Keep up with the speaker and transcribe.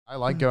I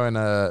like going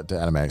to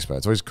Anime Expo.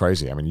 It's always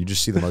crazy. I mean, you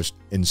just see the most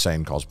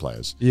insane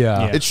cosplayers.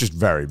 Yeah. It's just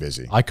very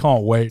busy. I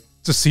can't wait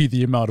to see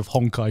the amount of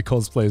Honkai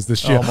cosplayers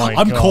this year. Oh my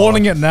I'm God.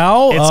 calling it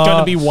now. It's going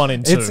to be 1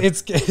 and 2.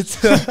 It's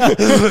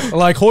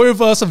like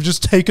Hoyoverse have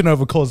just taken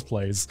over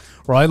cosplays,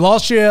 right?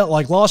 Last year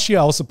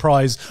I was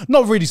surprised.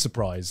 Not really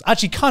surprised.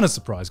 Actually, kind of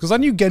surprised because I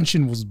knew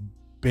Genshin was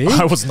big.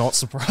 I was not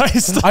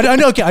surprised. I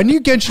know. Okay, I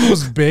knew Genshin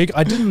was big.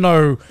 I didn't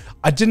know.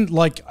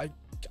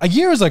 A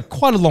year is like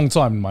quite a long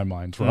time in my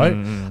mind, right?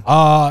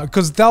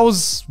 Because that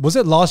was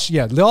it last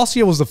year? Last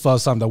year was the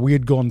first time that we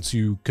had gone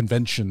to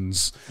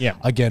conventions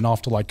again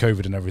after like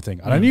COVID and everything.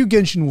 And I knew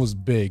Genshin was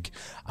big.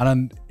 And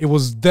then it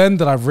was then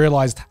that I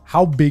realized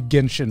how big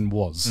Genshin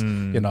was,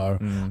 you know?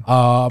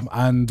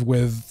 And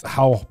with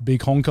how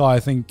big Honkai,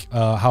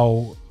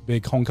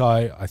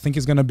 I think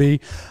is going to be,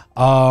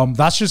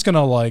 that's just going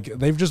to like,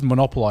 they've just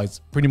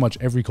monopolized pretty much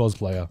every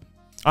cosplayer.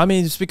 I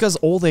mean, it's because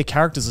all their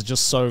characters are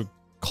just so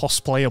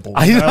cosplayable.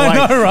 I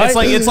know, right?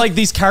 It's like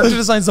these character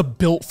designs are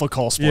built for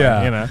cosplay.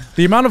 Yeah, you know,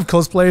 the amount of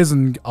cosplayers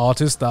and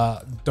artists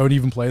that don't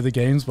even play the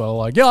games, but are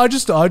like, yeah, I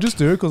just do it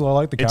because I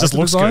like the character just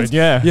looks designs. good,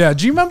 yeah. Yeah.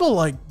 Do you remember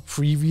like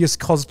previous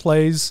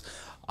cosplays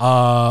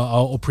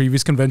or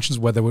previous conventions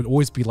where there would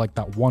always be like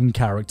that one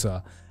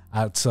character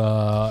at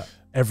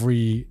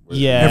every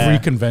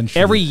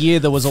convention? Every year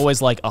there was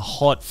always like a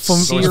hot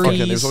series.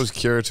 There's always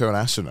Kirito and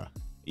Asuna.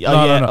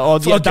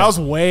 That was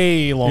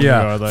way longer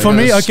ago. Though. For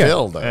me,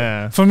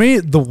 For me,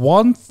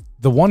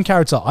 the one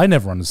character I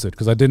never understood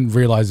because I didn't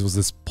realize it was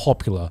this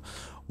popular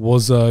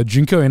was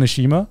Junko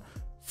Enoshima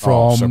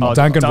from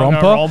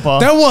Danganronpa.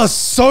 There were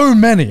so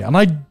many, and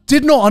I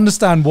did not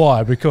understand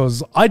why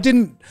because I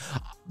didn't.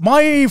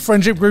 My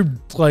friendship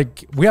group,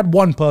 like, we had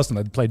one person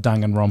that played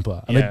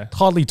Danganronpa, and they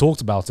hardly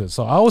talked about it.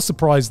 So I was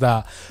surprised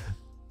that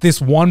this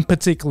one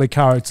particular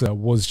character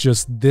was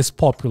just this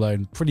popular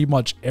in pretty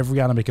much every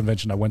anime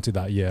convention I went to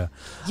that year.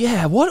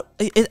 Yeah,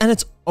 and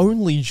it's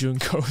only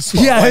Junko as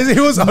well. Yeah, like,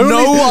 it was only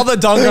no other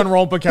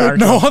Danganronpa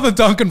character. No other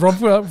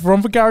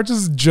Danganronpa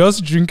characters,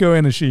 just Junko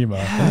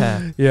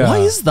Enoshima. Yeah. Why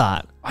is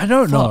that? I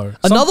don't know.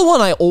 Another one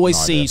I always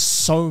see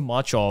so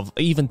much of,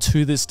 even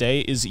to this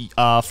day, is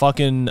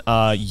fucking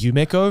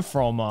Yumeko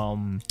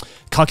from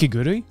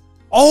Kakegurui.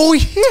 Oh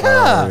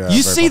yeah,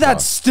 you see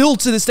that still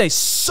to this day.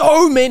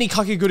 So many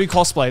Kakegurui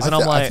cosplays, and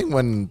I think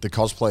when the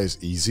cosplay is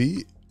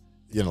easy,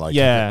 you know, like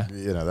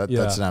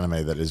that's an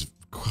anime that is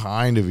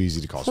kind of easy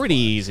to cosplay. Pretty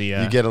easy,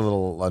 yeah. You get a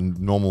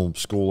normal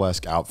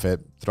school-esque outfit,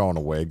 throw on a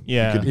wig.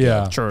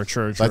 Yeah, True.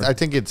 Like, I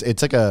think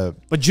it's like a.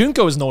 But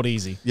Junko is not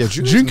easy. Yeah,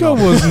 Junko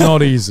was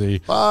not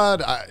easy.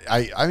 But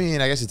I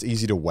mean, I guess it's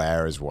easy to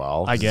wear as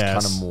well. I guess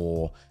it's kind of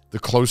more. The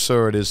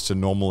closer it is to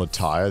normal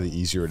attire, the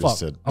easier it is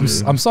to. I'm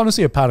starting to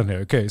see a pattern here.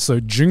 Okay, so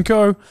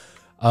Junko,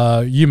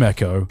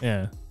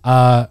 Yumeko,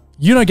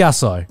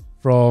 Yunogasai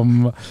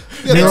from all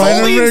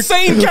the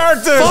insane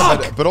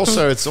characters. But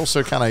also, it's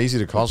also kind of easy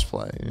to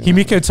cosplay. You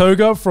know? Himiko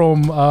Toga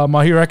from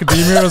My Hero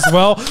Academia as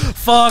well.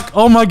 Fuck!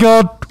 Oh my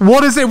god!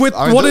 What is it with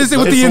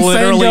the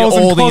insane girls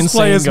and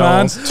cosplayers,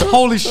 man?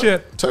 Holy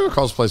shit! Toga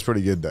cosplay is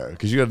pretty good though,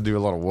 because you got to do a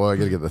lot of work.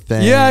 You got to get the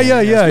thing.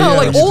 No,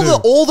 like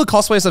all the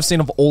cosplays I've seen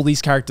of all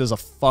these characters are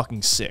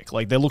fucking sick.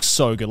 Like they look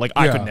so good. Like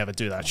I could never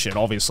do that shit,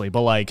 obviously.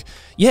 But like,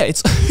 yeah,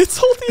 it's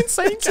all the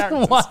insane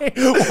characters.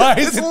 Why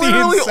is it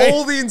literally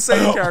all the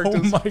insane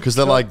characters? Because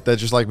they're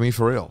just like me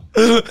for real.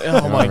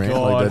 Oh my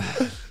god.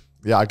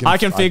 Like I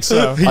can fix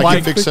her. I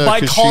can fix her by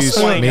because she's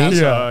cosplaying me. as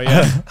her.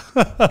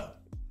 Yeah.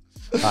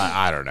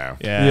 I don't know.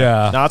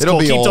 Yeah. No, it's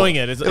cool. Keep doing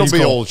it. It'll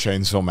be all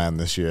Chainsaw Man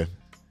this year.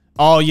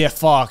 Oh yeah,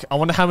 fuck. I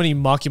wonder how many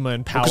Makima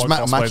and Power because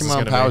Makima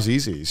and Power is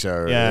easy,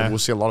 so we'll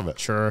see a lot of it.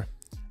 Sure.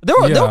 There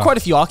were quite a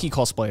few Aki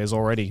cosplayers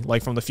already,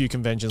 like from the few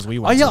conventions we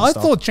went to. I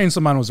thought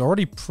Chainsaw Man was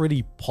already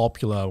pretty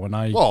popular when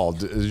I. Well,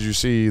 did you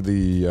see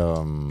the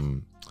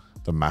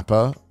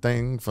Mappa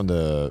thing from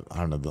the I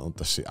don't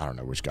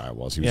know which guy it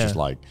was. He was just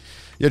like,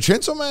 yeah,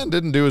 Chainsaw Man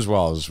didn't do as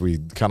well as we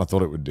kind of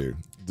thought it would do.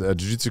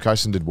 Jujutsu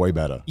Kaisen did way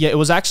better. Yeah, it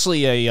was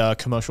actually a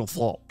commercial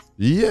flop.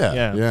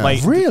 Yeah.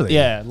 Like, really?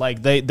 Yeah,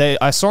 like they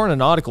I saw in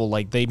an article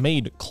like they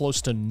made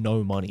close to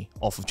no money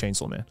off of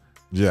Chainsaw Man.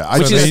 Yeah,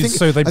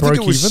 so they broke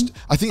even.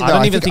 I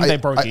don't even think they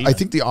broke even. I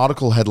think the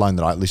article headline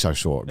that I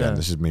saw again.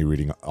 This is me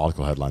reading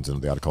article headlines in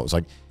the article. It's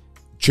like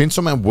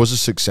Chainsaw Man was a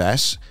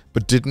success,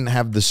 but didn't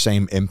have the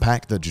same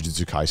impact that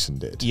Jujutsu Kaisen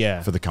did.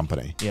 Yeah. For the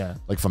company. Yeah.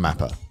 Like for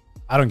Mappa.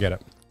 I don't get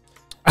it.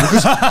 I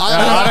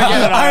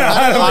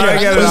don't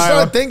get it. I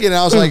started thinking,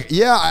 I was like, the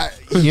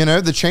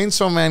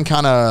Chainsaw Man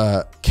kind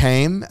of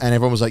came, and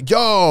everyone was like,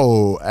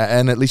 "Yo!"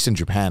 And at least in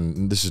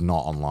Japan, this is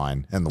not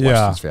online in the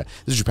Western sphere.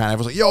 This is Japan.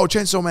 Everyone's like, "Yo,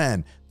 Chainsaw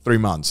Man!" 3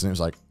 months, and it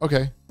was like,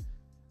 okay.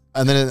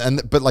 And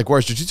then, but like,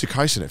 whereas Jujutsu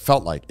Kaisen, it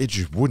felt like it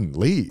just wouldn't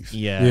leave.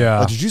 Yeah.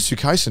 Like, Jujutsu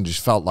Kaisen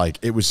just felt like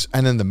it was,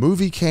 and then the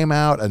movie came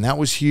out, and that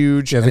was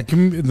huge. Yeah,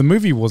 the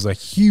movie was a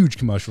huge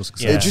commercial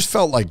success. It just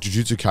felt like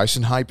Jujutsu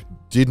Kaisen hype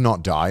did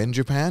not die in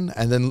Japan.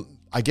 And then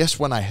I guess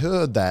when I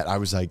heard that, I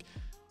was like,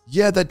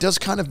 Yeah, that does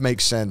kind of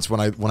make sense when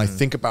I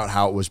think about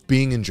how it was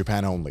being in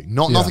Japan only.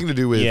 Nothing to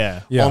do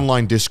with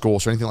online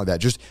discourse or anything like that.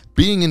 Just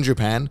being in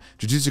Japan,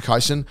 Jujutsu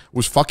Kaisen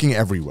was fucking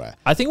everywhere.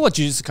 I think what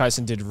Jujutsu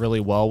Kaisen did really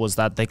well was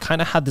that they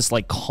kind of had this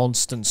like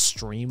constant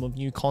stream of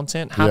new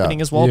content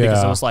happening as well,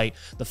 because it was like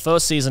the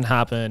first season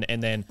happened,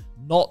 and then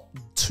not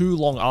too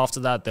long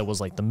after that there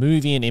was like the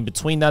movie, and in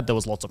between that there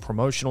was lots of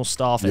promotional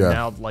stuff, and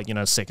now like, you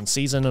know, second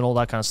season and all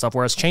that kind of stuff.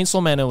 Whereas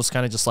Chainsaw Man, it was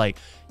kind of just like,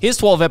 here's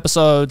 12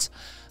 episodes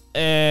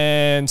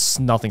and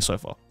nothing so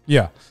far.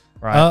 Yeah.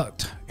 Right.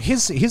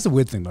 Here's the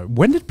weird thing though.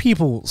 When did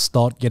people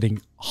start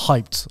getting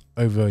hyped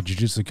over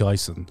Jujutsu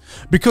Kaisen?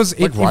 Because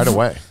like right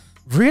away.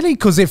 Really?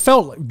 Because it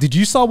felt... Did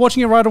you start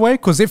watching it right away?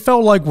 Because it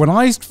felt like when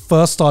I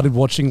first started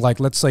watching,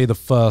 like, let's say the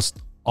first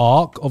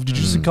arc of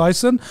Jujutsu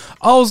Kaisen,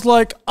 I was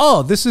like,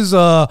 oh, this is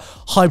a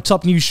hyped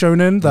up new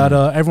shonen that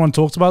everyone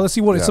talked about. Let's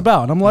see what it's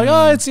about. And I'm like,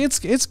 oh,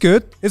 it's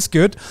good. It's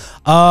good.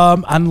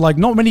 And like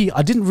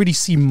I didn't really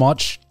see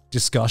much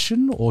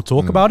discussion or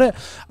talk about it.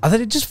 And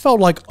then it just felt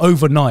like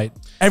overnight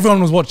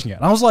everyone was watching it.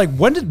 And I was like,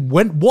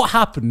 what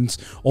happened,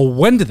 or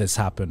when did this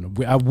happen?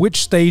 At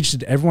which stage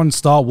did everyone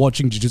start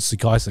watching Jujutsu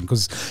Kaisen?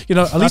 Because, you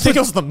know, at least I think it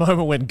was the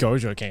moment when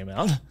Gojo came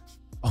out.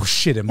 Oh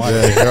shit, it might be.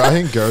 I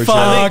think Gojo.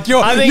 Fuck, you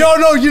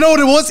know what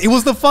it was? It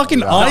was the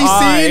fucking eye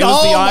scene. It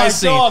was the my eye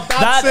scene. God,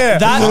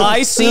 that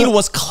eye scene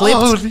was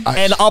clipped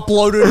and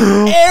uploaded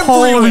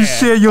everywhere. Holy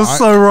shit, you're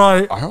so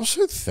right. I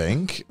also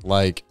think,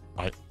 like,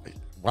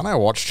 when I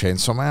watched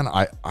Chainsaw Man,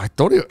 I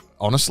thought it,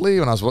 honestly,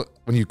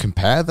 when you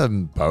compare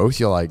them both,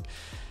 you're like,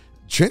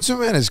 Chainsaw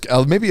Man is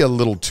maybe a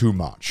little too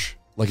much,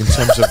 like in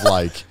terms of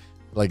like,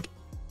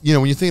 you know,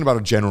 when you're thinking about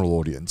a general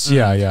audience.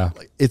 Yeah.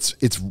 Like,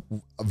 it's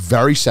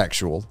very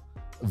sexual,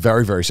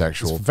 very, very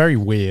sexual. It's very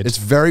weird. It's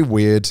very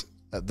weird.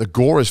 The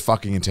gore is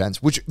fucking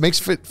intense, which makes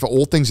fit for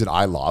all things that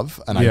I love,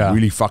 and I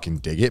really fucking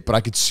dig it. But I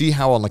could see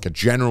how on like a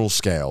general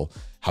scale,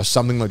 how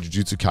something like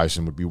Jujutsu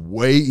Kaisen would be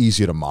way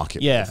easier to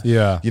market with.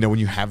 Yeah. You know, when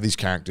you have these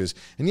characters,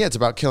 and it's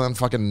about killing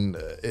fucking,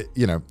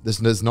 you know,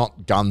 there's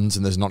not guns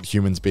and there's not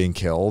humans being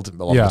killed.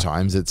 A lot of the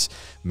times it's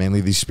mainly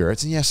these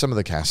spirits. And some of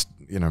the cast,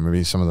 you know,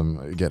 maybe some of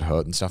them get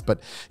hurt and stuff.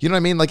 But you know what I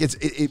mean? Like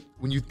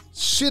when you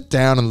sit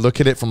down and look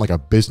at it from like a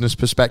business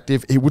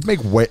perspective, it would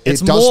make more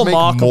sense for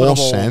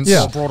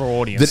a broader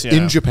audience. That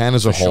in Japan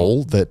as a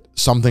whole, that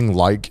something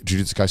like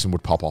Jujutsu Kaisen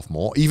would pop off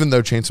more, even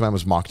though Chainsaw Man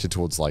was marketed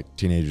towards like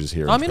teenagers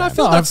here. I mean, I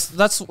feel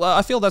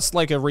that's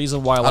like a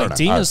reason why like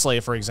Demon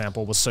Slayer, for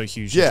example, was so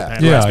huge in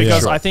Japan. Right?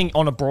 Because I think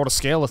on a broader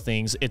scale of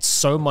things, it's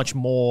so much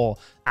more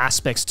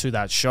aspects to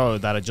that show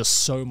that are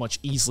just so much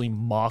easily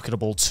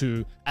marketable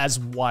to as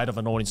wide of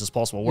an audience as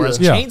possible. Whereas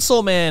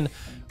Chainsaw Man,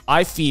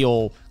 I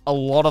feel a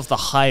lot of the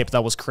hype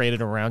that was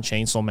created around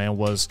Chainsaw Man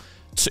was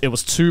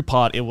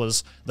two-part. It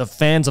was the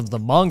fans of the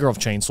manga of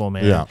Chainsaw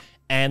Man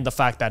and the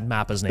fact that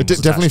Mappa's name was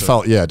definitely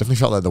felt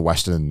like the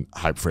Western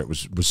hype for it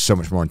was so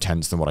much more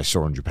intense than what I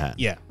saw in Japan.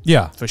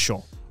 Yeah, for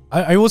sure.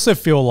 I also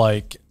feel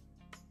like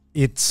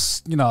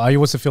it's, you know, I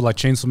also feel like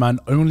Chainsaw Man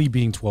only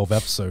being 12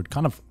 episodes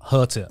kind of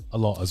hurt it a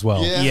lot as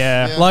well.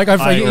 Yeah. Like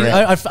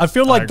I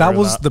feel like that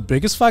was the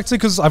biggest factor,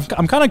 because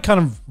I'm kind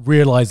of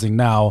realizing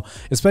now,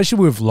 especially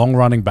with long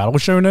running battle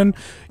shonen,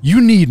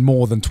 you need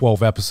more than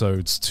 12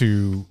 episodes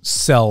to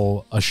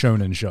sell a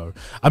shonen show.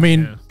 I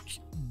mean,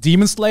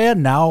 Demon Slayer,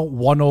 now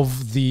one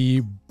of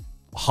the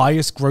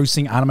highest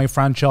grossing anime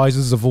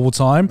franchises of all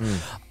time.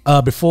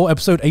 Before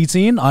episode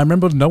 18, I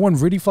remember no one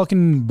really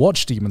fucking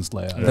watched Demon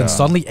Slayer. And then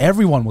suddenly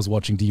everyone was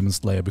watching Demon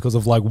Slayer because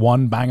of like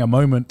one banger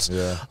moment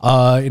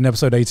in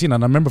episode 18.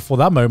 And I remember for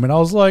that moment, I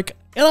was like,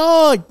 you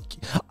know,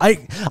 I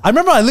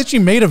remember I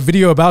literally made a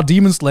video about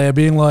Demon Slayer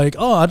being like,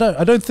 oh, I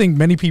don't think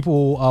many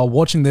people are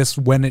watching this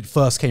when it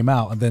first came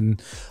out. And then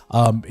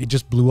it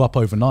just blew up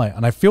overnight.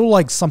 And I feel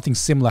like something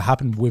similar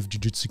happened with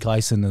Jujutsu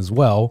Kaisen as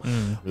well,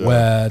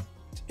 where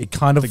it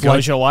kind of the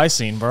Gojo eye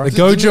scene, bro. The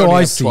Gojo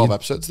eye scene. 12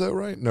 episodes though,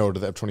 right? No, or did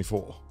they have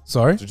 24?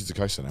 Sorry? Jujutsu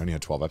Kaisen only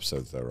had 12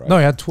 episodes though, right? No,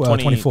 he had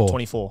 24.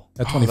 24.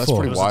 At 24. Oh, that's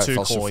pretty why it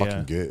felt so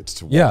fucking good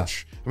to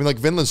watch. I mean, like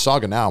Vinland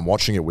Saga now, I'm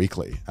watching it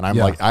weekly, and I'm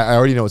like, I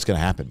already know what's going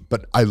to happen,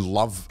 but I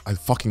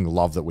fucking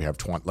love that we have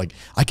 20, like,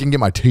 I can get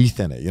my teeth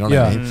in it, you know what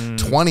I mean?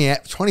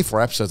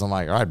 24 episodes, I'm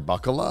like, all right,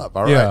 buckle up,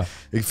 all right.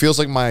 It feels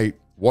like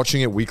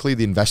watching it weekly,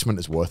 the investment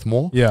is worth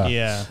more.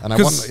 Yeah. And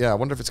I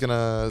wonder if it's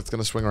gonna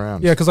swing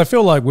around. Yeah, because I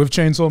feel like with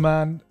Chainsaw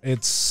Man,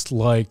 it's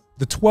like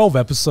the 12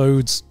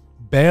 episodes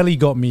barely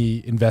got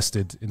me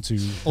invested into.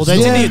 Well, they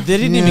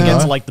didn't even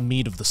get to like the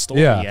meat of the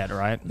story yet,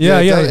 right? Yeah.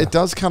 It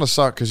does kind of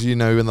suck because, you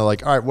know, and they're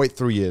like, all right, wait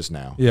 3 years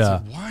now. Yeah.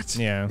 Like, what?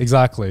 Yeah.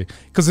 Exactly.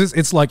 Because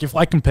it's like, if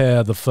I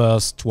compare the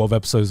first 12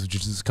 episodes of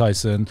Jujutsu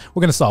Kaisen, we're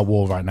going to start a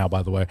war right now,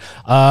 by the way.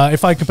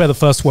 If I compare the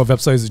first 12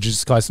 episodes of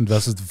Jujutsu Kaisen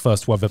versus the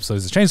first 12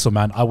 episodes of Chainsaw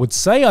Man, I would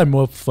say I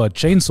more prefer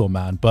Chainsaw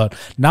Man. But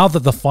now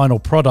that the final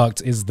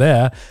product is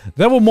there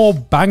were more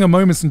banger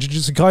moments in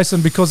Jujutsu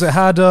Kaisen because it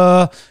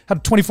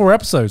had 24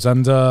 episodes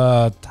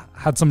and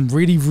had some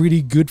really,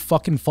 really good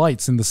fucking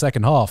fights in the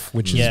second half,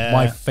 which is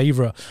my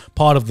favorite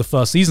part of the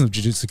first season of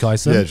Jujutsu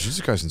Kaisen. Yeah,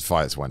 Jujutsu Kaisen's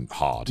fights went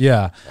hard.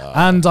 Yeah.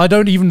 And I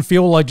don't even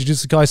feel like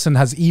Jujutsu Kaisen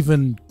has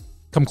even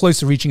come close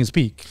to reaching its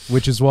peak,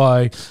 which is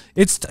why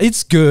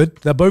it's good.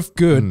 They're both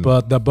good,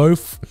 but they're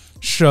both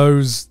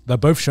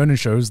shonen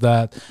shows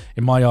that,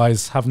 in my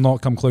eyes, have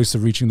not come close to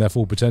reaching their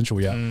full potential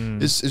yet.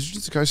 Is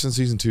Jujutsu Kaisen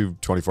season 2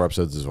 24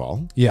 episodes as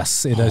well?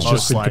 Yes, it has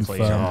just been likely.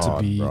 confirmed to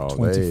be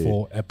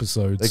 24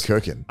 episodes. They're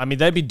cooking. I mean,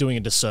 they'd be doing a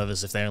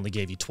disservice if they only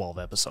gave you 12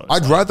 episodes.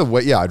 I'd rather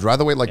wait. Yeah, I'd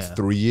rather wait like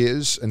 3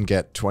 years and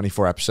get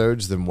 24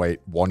 episodes than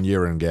wait 1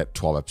 year and get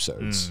 12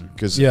 episodes.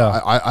 Because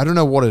I don't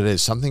know what it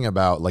is. Something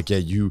about like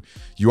you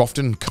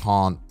often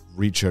can't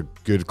reach a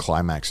good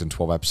climax in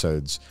 12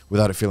 episodes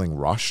without it feeling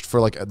rushed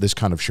for like this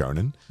kind of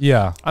shonen.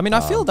 Yeah. I mean,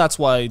 I feel that's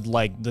why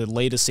like the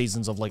later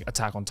seasons of like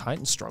Attack on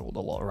Titan struggled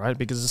a lot, right?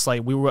 Because it's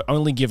like we were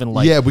only given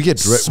like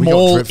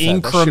small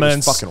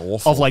increments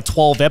of like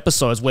 12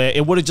 episodes where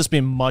it would have just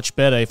been much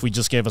better if we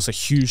just gave us a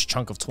huge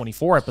chunk of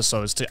 24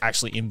 episodes to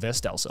actually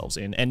invest ourselves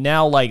in. And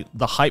now like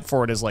the hype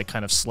for it is like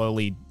kind of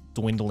slowly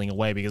dwindling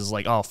away because it's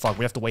like, oh fuck,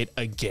 we have to wait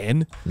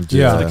again for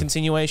the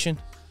continuation.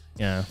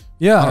 Yeah.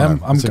 Yeah,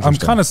 I'm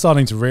kind of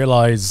starting to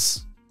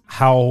realize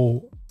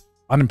how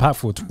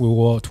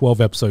unimpactful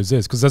 12 episodes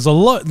is, because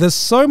there's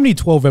so many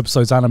 12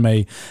 episodes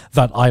anime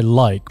that I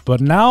like,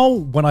 but now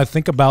when I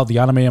think about the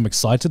anime I'm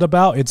excited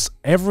about, it's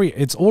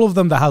all of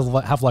them that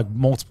have like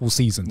multiple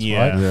seasons,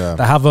 right? Yeah.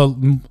 That have a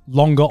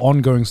longer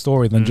ongoing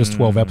story than just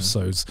 12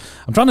 episodes.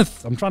 I'm trying to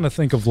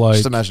think of like,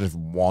 just imagine if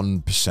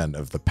 1%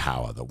 of the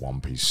power that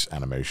One Piece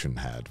animation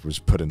had was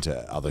put into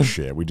other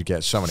shit. We'd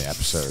get so many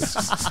episodes.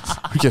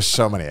 We get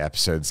so many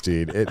episodes,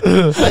 dude. I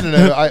don't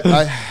know.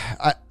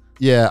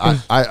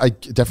 I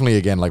definitely,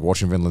 again, like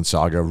watching Vinland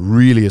Saga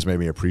really has made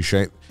me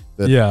appreciate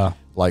that. Yeah.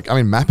 Like, I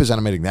mean, MAP is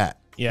animating that.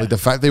 Yeah. Like the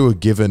fact they were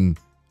given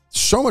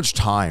so much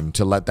time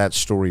to let that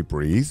story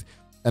breathe.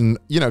 And,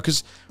 you know,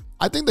 because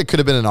I think there could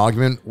have been an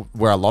argument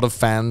where a lot of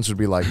fans would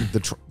be like,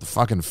 the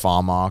fucking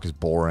farm arc is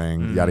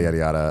boring, yada, yada,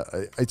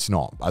 yada. It's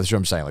not. That's what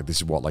I'm saying. Like, this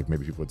is what like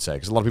maybe people would say.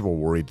 Because a lot of people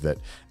were worried that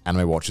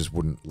anime watchers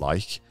wouldn't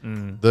like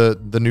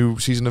the new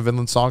season of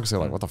Vinland Saga. They're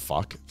like, what the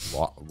fuck?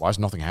 Why is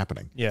nothing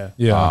happening? Yeah.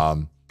 Yeah.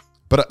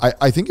 But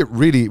I think it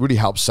really, really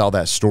helps sell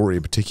that story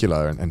in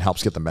particular and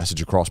helps get the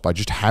message across by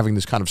just having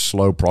this kind of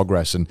slow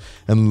progress and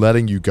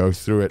letting you go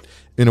through it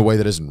in a way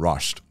that isn't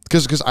rushed.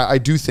 Because I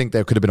do think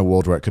there could have been a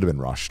world where it could have been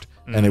rushed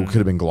and it could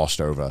have been glossed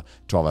over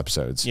 12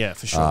 episodes. Yeah,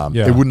 for sure.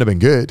 It wouldn't have been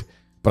good,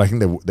 but I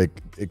think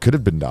it could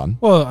have been done.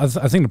 Well,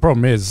 I think the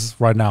problem is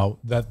right now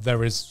that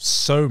there is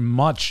so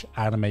much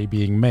anime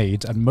being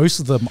made, and most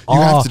of them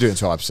you have to do it in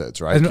 12 episodes,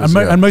 right?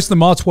 And most of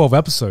them are 12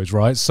 episodes,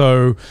 right?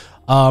 So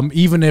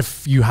even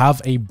if you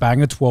have a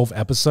banger 12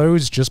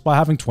 episodes, just by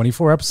having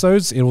 24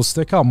 episodes, it will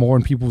stick out more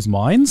in people's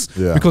minds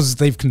because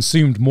they've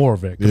consumed more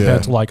of it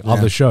compared to like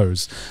other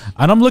shows.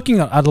 And I'm looking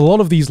at a lot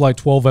of these like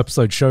 12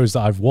 episode shows that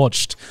I've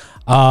watched,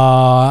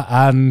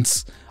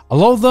 and a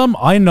lot of them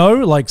I know,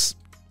 like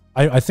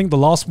I think the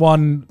last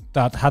one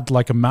that had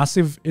like a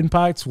massive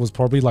impact was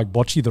probably like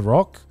Bocce the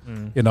Rock,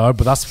 you know,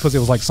 but that's because it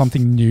was like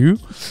something new,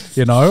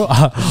 you know.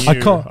 I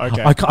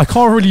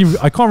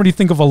can't really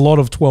think of a lot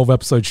of 12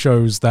 episode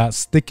shows that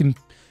stick in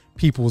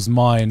people's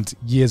mind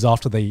years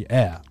after they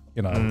air,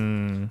 you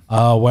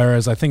know.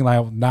 Whereas I think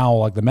now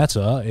like the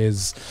meta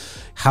is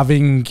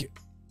having,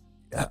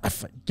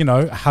 you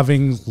know,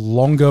 having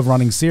longer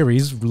running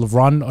series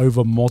run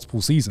over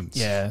multiple seasons.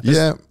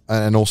 Yeah,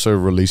 and also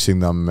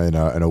releasing them in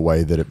a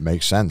way that it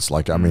makes sense.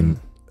 Like, I mean,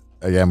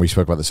 again, we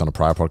spoke about this on a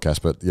prior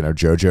podcast, but you know,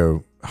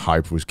 JoJo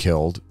hype was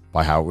killed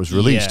by how it was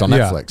released on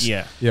Netflix.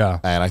 Yeah.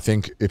 And I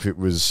think if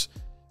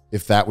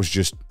that was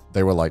just,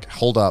 they were like,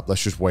 hold up,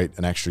 let's just wait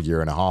an extra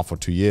year and a half or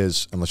 2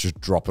 years and let's just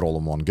drop it all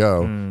in one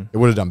go, it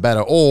would have done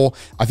better. Or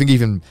I think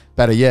even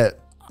better yet,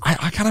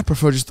 I kind of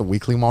prefer just the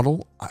weekly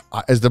model.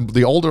 As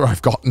the older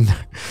I've gotten,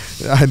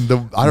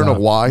 and I don't know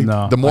why.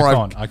 No, the more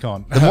I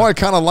can't. The more I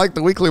kind of like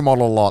the weekly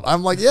model a lot.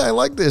 I'm like, yeah, I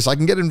like this. I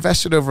can get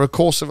invested over a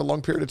course of a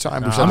long period of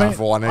time. I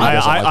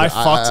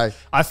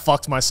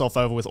fucked myself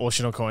over with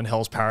Oshinoko and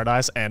Hell's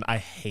Paradise, and I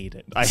hate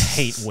it. I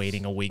hate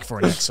waiting a week for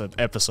an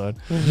episode.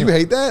 You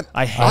hate that?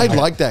 I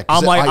like that.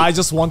 I'm like, I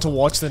just want to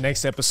watch the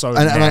next episode.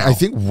 And I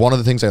think one of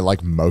the things I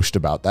like most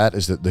about that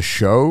is that the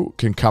show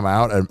can come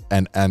out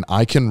and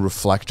I can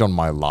reflect on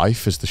my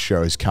life as the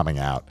show is coming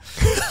out.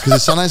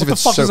 Because sometimes what the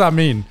fuck does that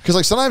mean? Because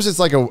like sometimes it's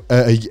like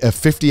a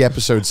 50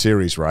 episode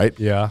series, right?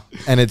 Yeah.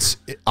 And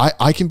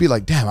I can be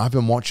like, damn, I've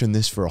been watching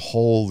this for a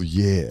whole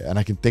year, and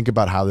I can think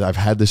about how I've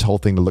had this whole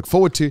thing to look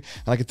forward to,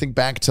 and I can think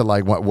back to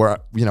like where I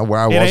was when I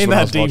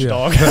was watching.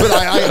 Dog. But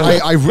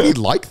I really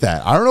like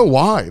that. I don't know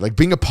why. Like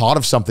being a part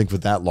of something for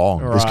that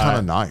long is kind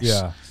of nice.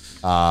 Yeah.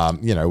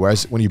 You know,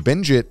 whereas when you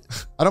binge it,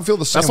 I don't feel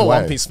the same way. That's what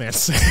One Piece fans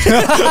say.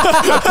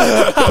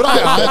 But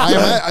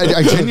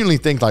I genuinely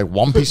think like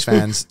One Piece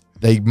fans,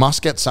 they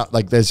must get some,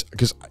 like there's,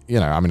 because, you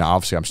know, I mean,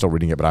 obviously I'm still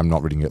reading it, but I'm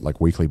not reading it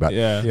like weekly, but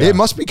it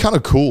must be kind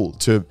of cool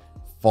to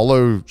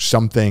follow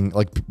something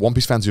like One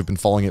Piece fans who've been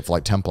following it for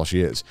like 10 plus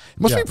years.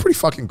 It must be pretty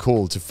fucking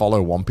cool to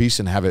follow One Piece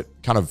and have it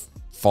kind of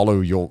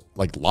follow your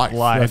like life.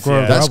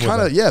 That's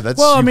kind of, that's,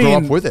 you grow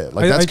up with it.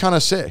 Like that's kind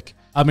of sick.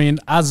 I mean,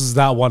 as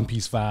that One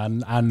Piece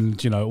fan,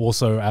 and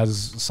also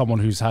as someone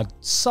who's had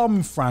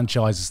some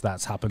franchises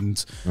that's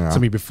happened to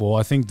me before,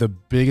 I think the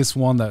biggest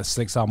one that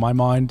sticks out in my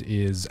mind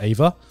is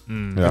Ava.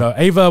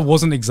 Ava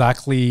wasn't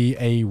exactly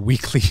a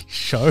weekly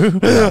show.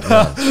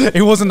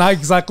 It wasn't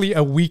exactly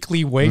a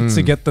weekly wait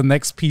to get the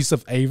next piece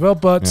of Ava,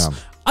 but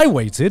I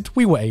waited.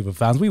 We were Ava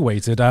fans. We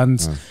waited,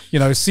 and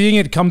seeing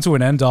it come to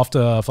an end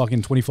after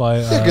fucking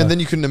 25. And then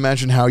you can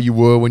imagine how you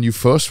were when you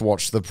first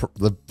watched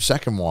the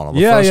second one or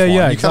the first one.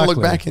 You kind of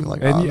look back and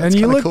like, and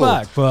you look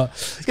back, but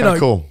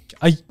cool.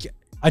 I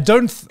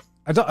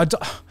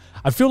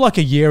feel like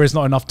a year is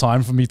not enough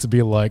time for me to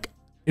be like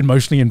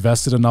emotionally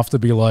invested enough to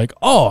be like,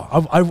 I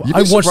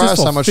watched this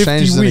for how much 50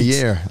 changed weeks. in a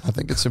year. I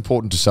think it's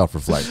important to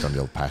self-reflect on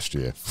your past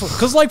year.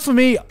 Because like for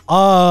me,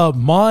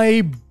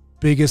 my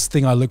biggest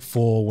thing I look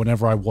for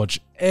whenever I watch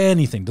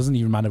anything, doesn't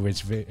even matter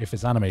if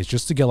it's anime, is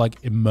just to get like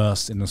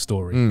immersed in the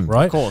story,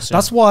 right? Of course.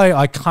 That's why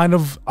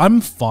I'm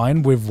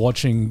fine with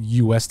watching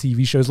US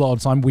TV shows a lot of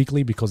the time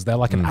weekly, because they're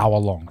like an hour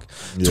long.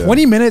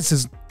 20 minutes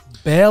is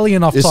barely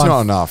enough time. It's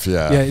not enough,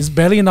 Yeah, it's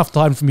barely enough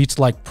time for me to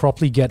like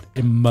properly get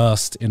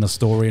immersed in a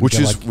story. And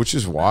which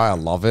is why I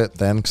love it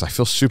then, because I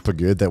feel super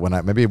good that when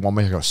maybe one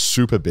week I got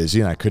super busy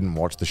and I couldn't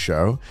watch the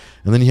show,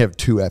 and then you have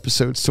 2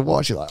 episodes to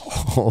watch, you're like,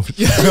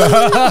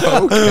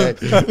 okay.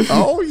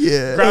 Oh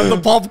yeah. Grab the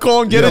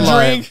popcorn, get a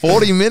drink.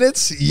 40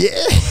 minutes? Yeah.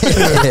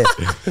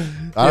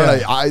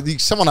 I don't know.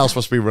 Someone else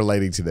must be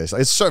relating to this.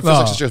 It feels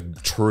like such a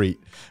treat.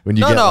 When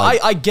you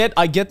I get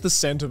the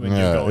sentiment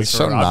you're going it's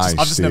through. so nice,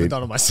 I've just never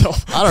done it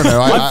myself. I don't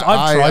know.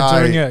 I've tried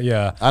doing it,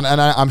 yeah. And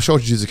I'm sure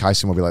Jujutsu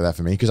Kaisen will be like that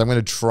for me, because I'm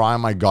going to try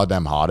my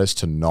goddamn hardest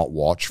to not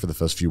watch for the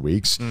first few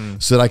weeks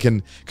so that I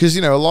can, because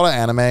a lot of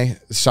anime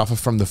suffer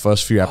from the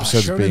first few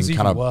episodes being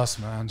kind of worse,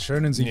 man.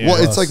 Shonen's even worse.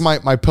 Well, it's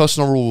like my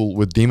personal rule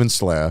with Demon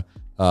Slayer.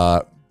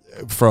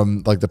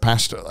 From like the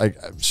past, like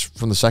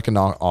from the second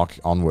arc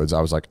onwards,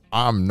 I was like,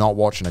 I'm not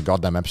watching a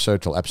goddamn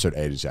episode till episode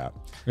 8 is out.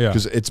 Yeah,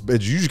 because it's you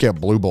usually get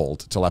blue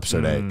balled till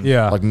episode 8.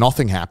 Yeah, like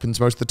nothing happens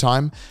most of the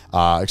time,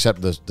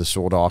 except the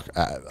sword arc.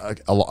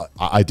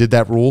 I did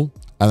that rule,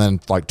 and then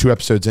like 2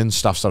 episodes in,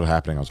 stuff started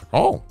happening. I was like,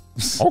 oh,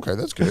 okay,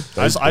 that's good.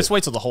 I just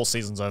wait till the whole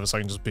season's over so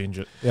I can just binge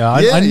it. Yeah,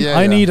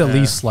 I need at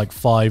least like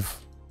five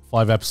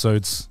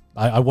episodes.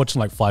 I watch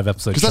like 5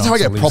 episodes. Because that's how I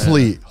get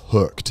properly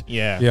hooked.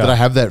 Yeah. That I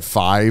have that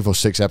 5 or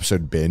 6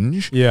 episode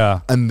binge. Yeah.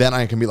 And then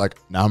I can be like,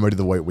 now I'm ready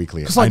to wait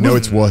weekly. I know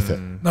it's worth it.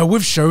 No,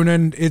 with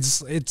Shonen,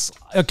 it's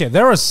okay.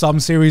 There are some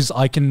series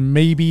I can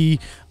maybe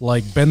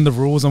like bend the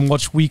rules and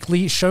watch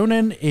weekly.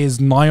 Shonen is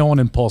nigh on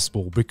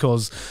impossible,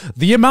 because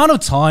the amount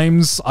of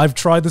times I've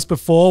tried this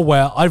before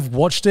where I've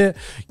watched it,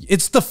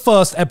 it's the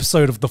first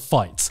episode of the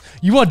fight.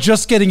 You are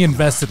just getting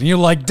invested and you're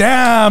like,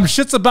 damn,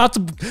 shit's about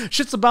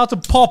to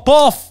pop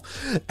off.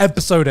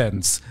 Episode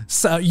ends.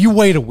 So you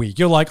wait a week.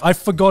 You're like, I've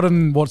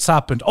forgotten what's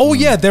happened. Oh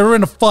yeah, they're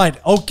in a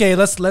fight. Okay,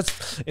 let's.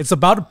 It's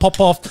about to pop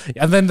off.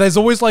 And then there's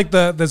always like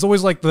the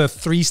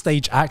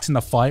 3-stage act in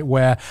the fight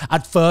where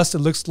at first it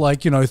looks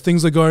like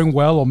things are going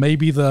well, or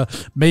maybe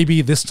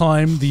this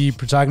time the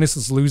protagonist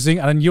is losing.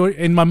 And then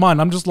in my mind,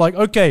 I'm just like,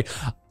 okay,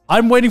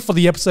 I'm waiting for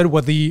the episode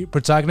where the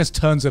protagonist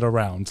turns it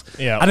around.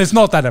 Yeah. And it's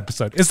not that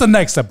episode. It's the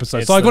next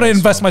episode. So I got to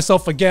invest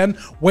myself again,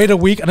 wait a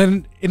week, and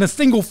then in a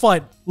single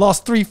fight,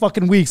 last 3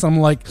 fucking weeks, I'm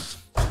like,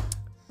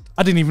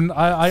 I didn't even.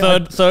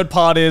 Third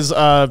part is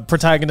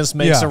protagonist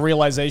makes a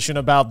realization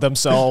about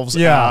themselves,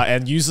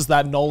 and uses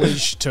that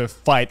knowledge to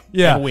fight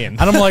and win.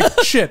 And I'm like,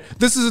 shit,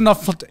 this is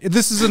enough.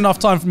 This is enough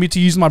time for me to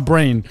use my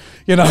brain.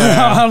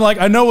 I'm like,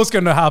 I know what's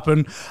going to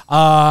happen,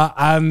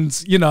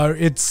 and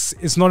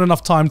it's not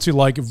enough time to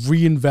like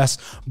reinvest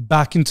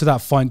back into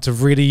that fight to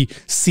really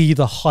see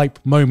the hype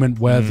moment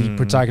where the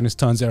protagonist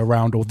turns it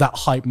around, or that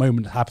hype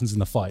moment happens in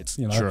the fights.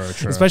 True.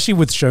 Especially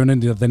with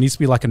Shonen, there needs to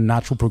be like a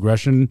natural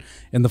progression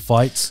in the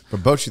fights.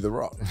 But Bocchi the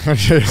Rock.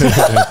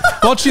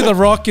 Bocchi the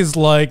Rock is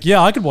like,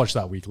 yeah, I could watch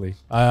that weekly.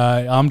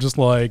 I'm just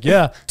like,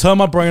 yeah, turn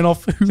my brain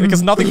off.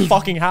 Because nothing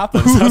fucking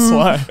happens, that's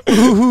why.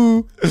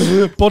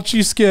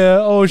 Bocchi scare.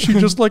 Oh, she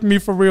just like me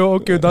for real.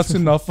 Okay, that's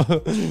enough.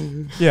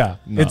 They're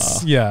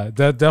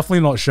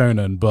definitely not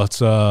shonen, but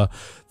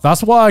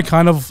that's why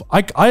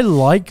I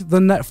like the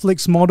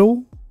Netflix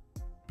model,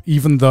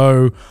 even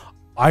though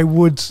I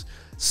would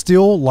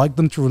still like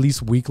them to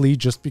release weekly,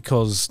 just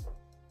because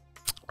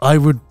I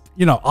would,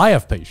 I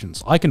have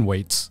patience. I can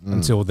wait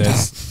until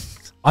there's.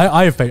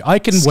 I have patience. I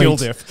can Skill wait.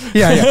 diff.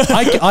 Yeah.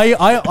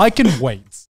 I can wait.